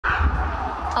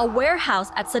A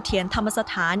warehouse at Sathien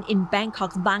Thammasathan in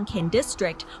Bangkok's Bang Khen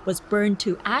district was burned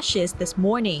to ashes this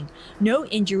morning. No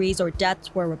injuries or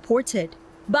deaths were reported.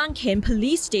 Bang Khen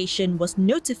police station was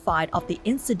notified of the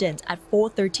incident at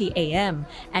 4:30 a.m.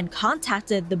 and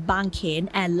contacted the Bang Khen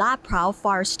and La Prao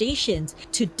fire stations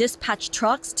to dispatch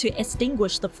trucks to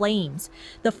extinguish the flames.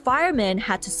 The firemen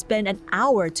had to spend an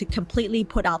hour to completely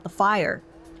put out the fire.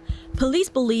 Police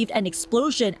believed an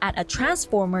explosion at a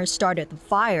transformer started the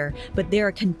fire, but they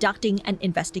are conducting an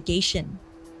investigation.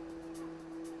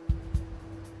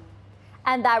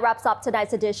 And that wraps up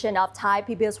tonight's edition of Thai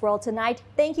PBS World Tonight.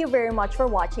 Thank you very much for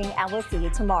watching, and we'll see you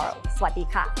tomorrow. สวัสดี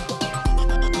ค่ะ